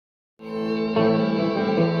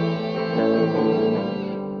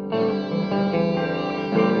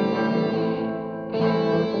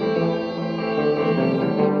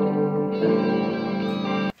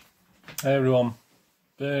Hey everyone,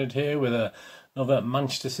 Bird here with another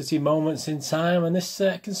Manchester City Moments in Time, and this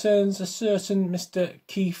concerns a certain Mr.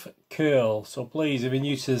 Keith Curle. So please, if you're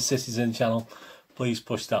new to the Citizen channel, please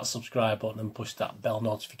push that subscribe button and push that bell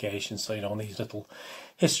notification so you know these little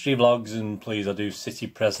history vlogs. And please, I do City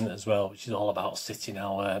Present as well, which is all about City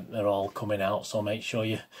now. They're all coming out, so make sure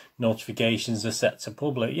your notifications are set to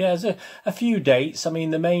public. Yeah, there's a few dates. I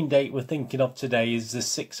mean, the main date we're thinking of today is the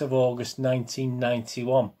 6th of August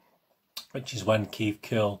 1991. Which is when Keith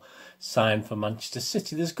Curle signed for Manchester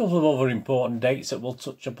City. There's a couple of other important dates that we'll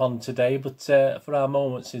touch upon today, but for our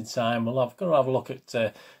moments in time, we'll have a look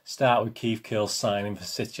at start with Keith Curle signing for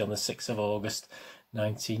City on the 6th of August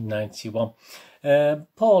 1991.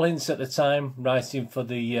 Paul Ince at the time, writing for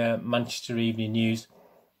the Manchester Evening News,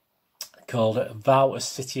 called it "Vow as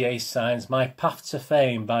City Ace Signs My Path to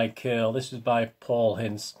Fame" by Curle. This was by Paul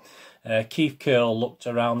Ince. Keith Curle looked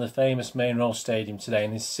around the famous Main Road Stadium today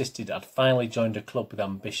and insisted I'd finally joined a club with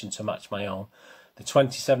ambition to match my own. The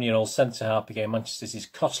 27-year-old centre-half became Manchester City's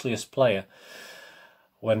costliest player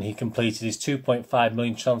when he completed his £2.5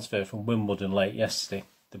 million transfer from Wimbledon late yesterday.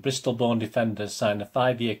 The Bristol-born defender signed a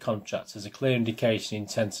 5-year contract as a clear indication he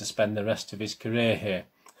intends to spend the rest of his career here.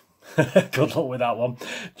 Good luck with that one.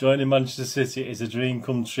 Joining Manchester City is a dream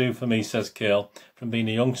come true for me, says Curle. From being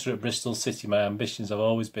a youngster at Bristol City, my ambitions have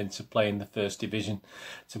always been to play in the First Division,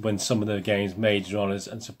 to win some of the game's major honours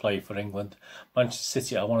and to play for England. Manchester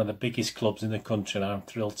City are one of the biggest clubs in the country and I'm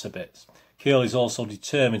thrilled to bits. Curle is also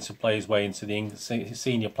determined to play his way into the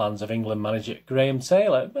senior plans of England manager Graham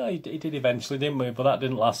Taylor. Well, he did eventually, didn't we? But that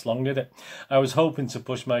didn't last long, did it? I was hoping to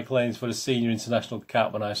push my claims for a senior international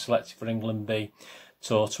cap when I was selected for England B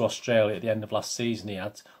tour to Australia at the end of last season, he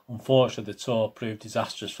adds. Unfortunately, the tour proved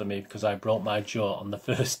disastrous for me because I broke my jaw on the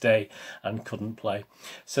first day and couldn't play.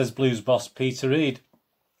 Says Blues boss Peter Reid.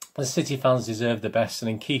 The City fans deserve the best, and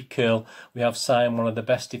in Keith Curle we have signed one of the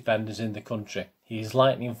best defenders in the country. He is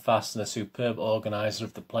lightning fast and a superb organiser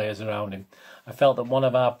of the players around him. I felt that one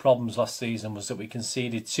of our problems last season was that we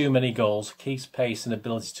conceded too many goals. Keith's pace and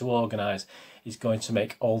ability to organise is going to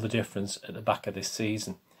make all the difference at the back of this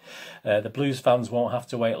season. The Blues fans won't have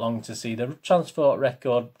to wait long to see the transfer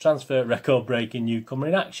record breaking newcomer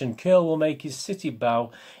in action. Curle will make his City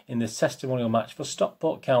bow in the testimonial match for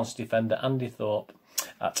Stockport County defender Andy Thorpe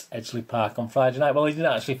at Edgeley Park on Friday night. Well, he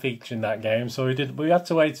didn't actually feature in that game, so we had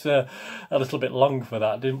to wait a little bit long for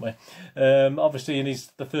that, didn't we? Obviously, in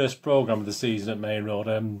the first programme of the season at Main Road,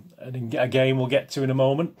 a game we'll get to in a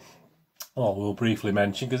moment. Well, we'll briefly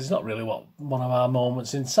mention, because it's not really one of our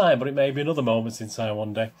moments in time, but it may be another moments in time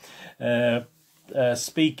one day.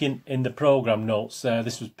 Speaking in the programme notes,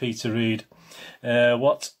 this was Peter Reid.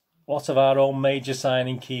 What of our own major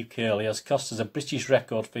signing, Keith Curle? He has cost us a British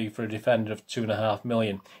record fee for a defender of £2.5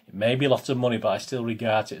 million. It may be a lot of money, but I still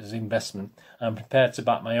regard it as investment. I'm prepared to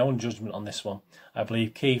back my own judgment on this one. I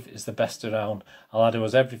believe Keith is the best around. A lad who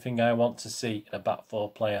has everything I want to see in a back four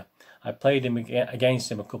player. I played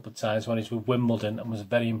against him a couple of times when he was with Wimbledon and was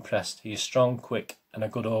very impressed. He is strong, quick and a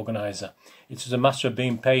good organiser. It was a matter of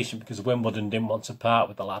being patient because Wimbledon didn't want to part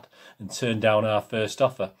with the lad and turned down our first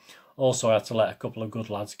offer. Also, I had to let a couple of good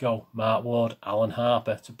lads go, Mark Ward, Alan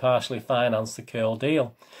Harper, to partially finance the Curle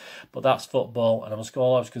deal. But that's football, and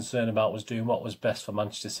all I was concerned about was doing what was best for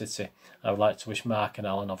Manchester City. I would like to wish Mark and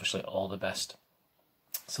Alan, obviously, all the best.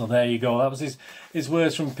 So there you go. That was his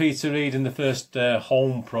words from Peter Reid in the first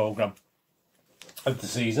home programme of the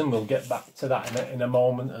season. We'll get back to that in a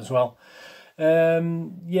moment as well.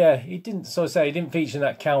 Yeah, he didn't feature in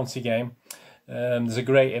that county game. There's a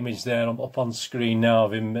great image there up on screen now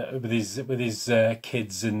of him with his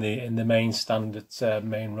kids in the main stand at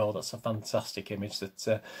Main Road. That's a fantastic image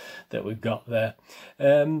that we've got there.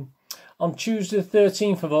 On Tuesday the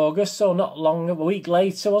 13th of August, so not long, a week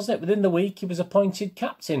later, wasn't it? Within the week, he was appointed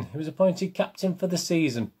captain. He was appointed captain for the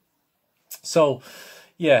season. So,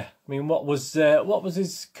 yeah, I mean, what was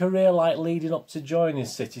his career like leading up to joining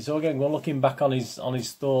City? So again, we're looking back on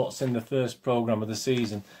his thoughts in the first programme of the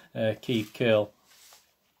season. Keith Curle.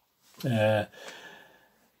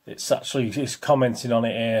 He's commenting on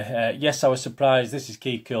it here. Yes, I was surprised. This is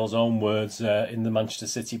Keith Curle's own words in the Manchester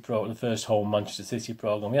City the first home Manchester City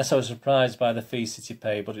programme. Yes, I was surprised by the fee City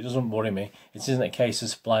pay, but it doesn't worry me. It isn't a case of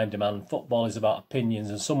supply and demand. Football is about opinions,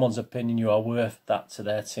 and someone's opinion, you are worth that to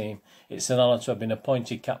their team. It's an honour to have been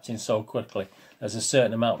appointed captain so quickly. There's a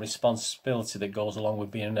certain amount of responsibility that goes along with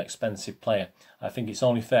being an expensive player. I think it's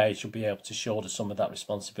only fair he should be able to shoulder some of that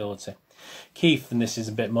responsibility. Keith, and this is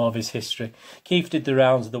a bit more of his history, Keith did the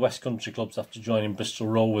rounds of the West Country clubs after joining Bristol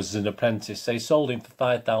Rovers as an apprentice. They sold him for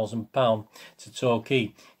 £5,000 to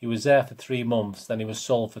Torquay. He was there for 3 months, then he was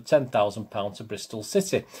sold for £10,000 to Bristol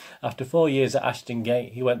City. After 4 years at Ashton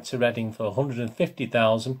Gate, he went to Reading for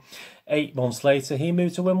 £150,000. 8 months later, he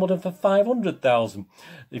moved to Wimbledon for £500,000,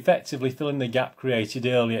 effectively filling the gap created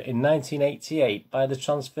earlier in 1988 by the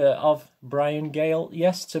transfer of Brian Gale,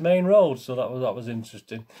 to Main Road. So that was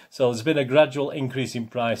interesting. So there's been a gradual increase in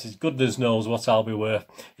prices. Goodness knows what I'll be worth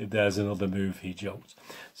if there's another move, he joked.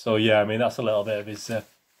 So yeah, I mean, that's a little bit of his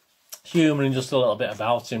humour and just a little bit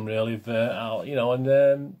about him, really. You know,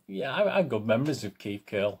 and yeah, I have good memories of Keith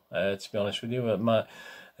Curle, to be honest with you.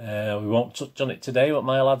 We won't touch on it today, but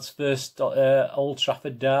my lad's first Old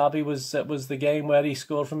Trafford derby was the game where he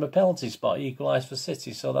scored from a penalty spot, equalised for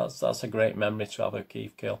City. So that's a great memory to have of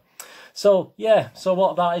Keith Curle. So yeah, so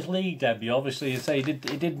what about his league debut? Obviously, you say he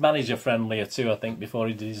did manage a friendly or two, I think, before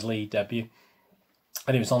he did his league debut,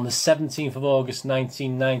 and it was on the 17th of August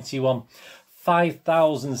 1991.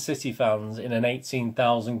 5,000 City fans in an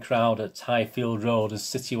 18,000 crowd at Highfield Road as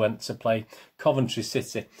City went to play Coventry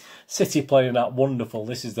City. City playing that wonderful,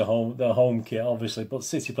 this is the home kit obviously, but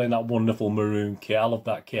City playing that wonderful maroon kit. I love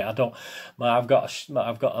that kit. I've got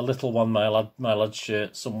a little one, my lad's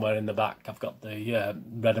shirt somewhere in the back. I've got the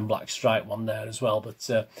red and black stripe one there as well, but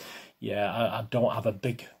yeah, I don't have a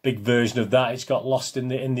big version of that. It's got lost in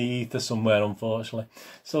the ether somewhere, unfortunately.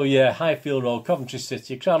 So yeah, Highfield Road, Coventry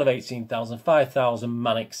City, a crowd of 18,000, 5,000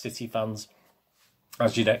 manic City fans,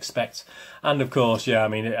 as you'd expect. And of course, yeah, I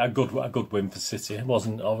mean, a good win for City. It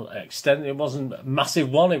wasn't it wasn't a massive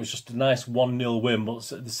one. It was just a nice 1-0 win.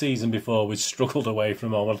 But the season before, we struggled away from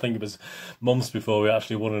home. I think it was months before we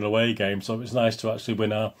actually won an away game. So it was nice to actually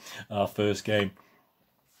win our first game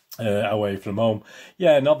away from home.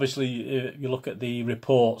 Yeah, and obviously you look at the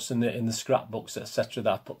reports in the scrapbooks, etc.,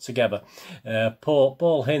 that I put together.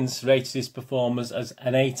 Paul Hince rated his performance as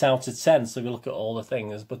an 8 out of 10. So we look at all the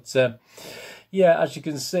things, but yeah, as you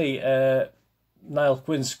can see, Niall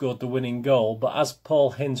Quinn scored the winning goal. But as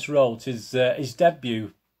Paul Hince wrote, his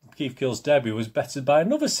debut, Keith Curle's debut, was bettered by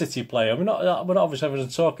another City player. We're not obviously going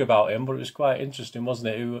to talk about him, but it was quite interesting,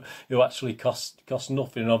 wasn't it? Who actually cost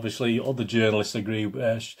nothing. And obviously, other journalists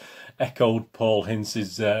echoed Paul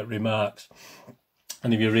Hince's remarks.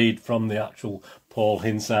 And if you read from the actual Paul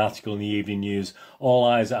Hince article in the Evening News, all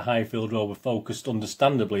eyes at Highfield Road were focused,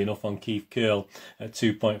 understandably enough, on Keith Curle at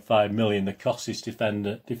 £2.5 million, the costliest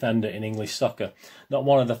defender in English soccer. Not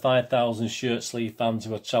one of the 5,000 shirt-sleeve fans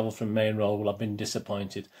who had travelled from Main Road will have been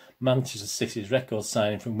disappointed. Manchester City's record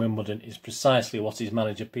signing from Wimbledon is precisely what his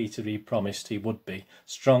manager Peter Reid promised he would be: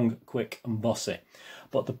 strong, quick and bossy.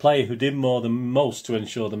 But the player who did more than most to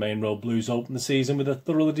ensure the Main Road Blues opened the season with a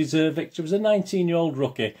thoroughly deserved victory was a 19-year-old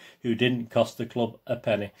rookie who didn't cost the club a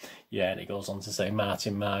penny. Yeah, and he goes on to say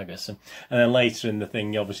Martin Margus. And then later in the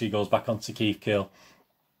thing, he obviously goes back onto Keith Curle.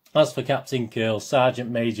 As for Captain Curle, Sergeant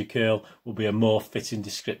Major Curle will be a more fitting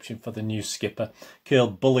description for the new skipper. Curle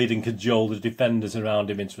bullied and cajoled the defenders around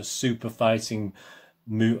him into a super fighting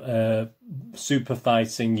unit,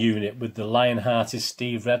 with the lion-hearted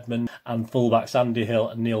Steve Redmond and fullbacks Andy Hill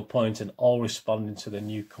and Neil Poynton all responding to the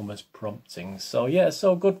newcomers' promptings. So yeah,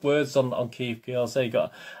 so good words on Keith Curle. So he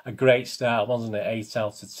got a great start, wasn't it? 8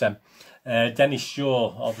 out of 10. Dennis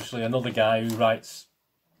Shaw, obviously another guy who wrote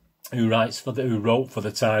for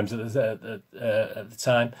the Times at the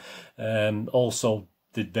time.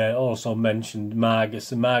 Also mentioned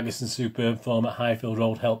Margus, and Margus' superb form at Highfield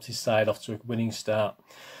Road helped his side off to a winning start,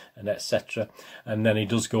 and etc. And then he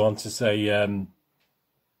does go on to say,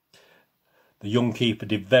 the young keeper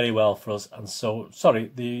did very well for us, and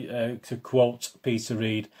to quote Peter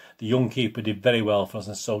Reid, the young keeper did very well for us,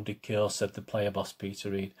 and so did Curle, said the player boss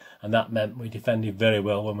Peter Reid. And that meant we defended very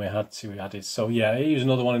well when we had to, he added. So yeah, he was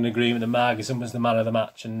another one in agreement that Margus was the man of the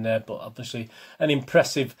match, and but obviously an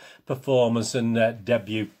impressive performance and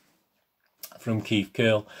debut from Keith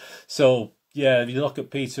Curle. So yeah, if you look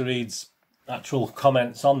at Peter Reid's actual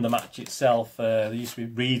comments on the match itself, there used to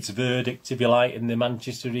be Reid's verdict, if you like, in the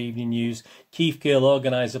Manchester Evening News. Keith Curle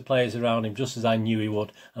organised the players around him just as I knew he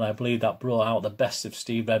would, and I believe that brought out the best of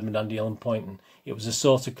Steve Redmond and Neil Poynton. It was a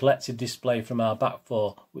sort of collective display from our back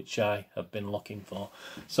four, which I have been looking for.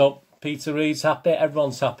 So Peter Reid's happy,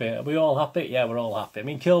 everyone's happy. Are we all happy? Yeah, we're all happy. I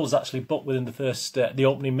mean, Curle was actually booked within the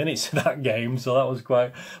opening minutes of that game, so that was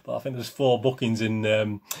quite. But I think there's 4 bookings in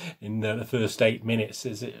the first 8 minutes.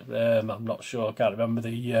 Is it? I'm not sure. I can't remember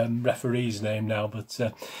the referee's name now, but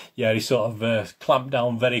yeah, he sort of clamped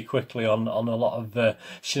down very quickly on a lot of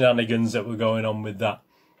shenanigans that were going on with that.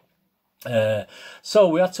 So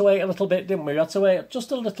we had to wait a little bit, didn't we? We had to wait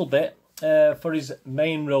just a little bit for his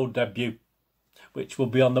Main Road debut. which will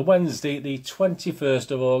be on the Wednesday, the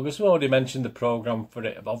 21st of August. We've already mentioned the programme for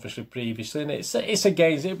it, obviously, previously. And it's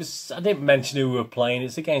against, I didn't mention who we were playing.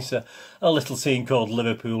 It's against a little team called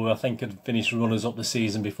Liverpool, who I think had finished runners-up the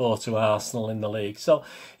season before to Arsenal in the league. So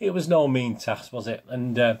it was no mean task, was it?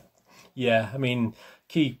 And, yeah, I mean,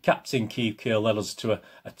 Captain Keith Curle led us to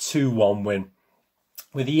a 2-1 win,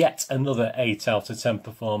 with yet another 8 out of 10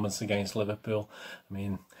 performance against Liverpool. I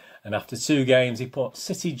mean, and after 2 games, he put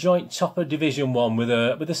City joint top of Division 1 with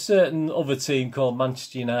a certain other team called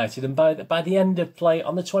Manchester United. And by the end of play,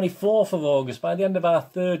 on the 24th of August, by the end of our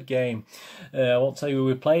 3rd game, I won't tell you who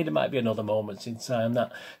we played, it might be another moment in time,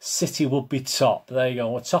 that City would be top. There you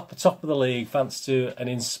go, we're top of the league, thanks to an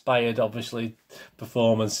inspired, obviously,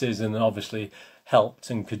 performances, and obviously helped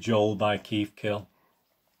and cajoled by Keith Curle.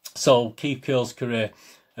 So Keith Curle's career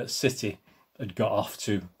at City had got off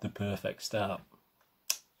to the perfect start.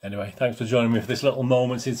 Anyway, thanks for joining me for this little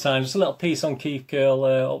moment in time. Just a little piece on Keith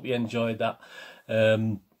Curle. Hope you enjoyed that.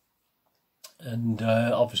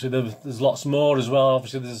 Obviously there's lots more as well.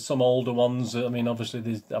 Obviously there's some older ones. I mean,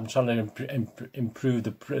 obviously I'm trying to improve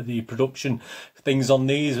the production things on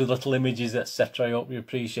these with little images, etc. I hope you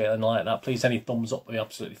appreciate it and like that. Please, any thumbs up would be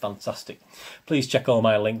absolutely fantastic. Please check all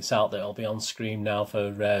my links out. That'll be on screen now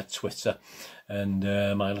for Twitter and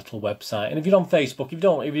my little website. And if you're on Facebook, if you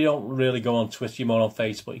don't really go on Twitter, you're more on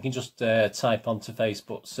Facebook, you can just type onto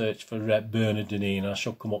Facebook, search for Bernard Deneen, and I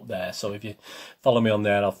shall come up there. So if you follow me on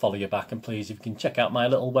there, I'll follow you back. And please, if you can check out my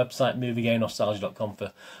little website, moviegamenostalgia.com,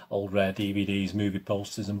 for old rare DVDs, movie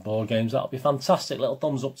posters and board games, that'll be fantastic. Little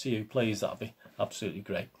thumbs up to you, please. That'll be absolutely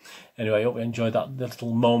great. Anyway, I hope you enjoyed that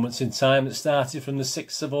little moments in time that started from the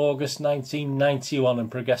 6th of August 1991 and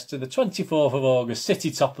progressed to the 24th of August. City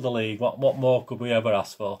top of the league. What more could we ever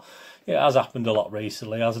ask for? It has happened a lot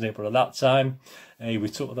recently, hasn't it? But at that time, we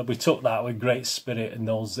took that with great spirit in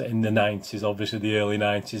the 90s, obviously the early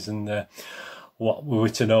 90s, and what we were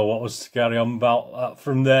to know what was to carry on about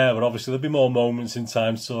from there. But obviously there'll be more moments in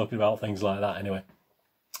time talking about things like that. Anyway,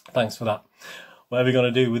 thanks for that. Whatever you're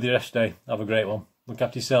going to do with your rest day, have a great one. Look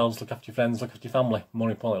after yourselves, look after your friends, look after your family.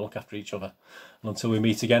 More importantly, look after each other. And until we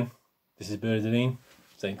meet again, this is Bernard Deneen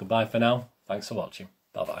saying goodbye for now. Thanks for watching.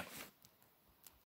 Bye-bye.